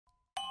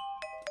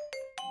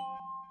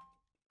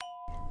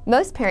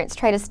Most parents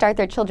try to start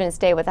their children's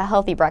day with a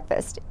healthy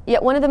breakfast,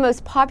 yet one of the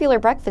most popular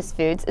breakfast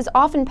foods is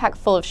often packed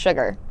full of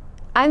sugar.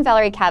 I'm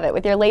Valerie Cavitt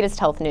with your latest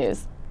health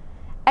news.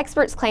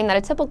 Experts claim that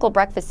a typical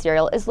breakfast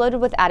cereal is loaded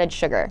with added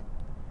sugar.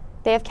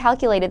 They have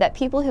calculated that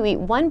people who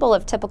eat one bowl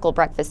of typical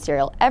breakfast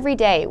cereal every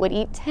day would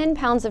eat 10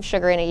 pounds of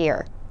sugar in a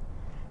year.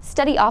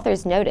 Study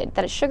authors noted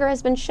that sugar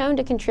has been shown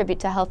to contribute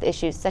to health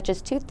issues such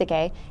as tooth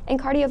decay and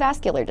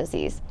cardiovascular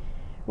disease.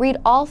 Read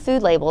all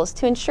food labels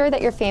to ensure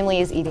that your family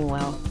is eating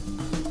well.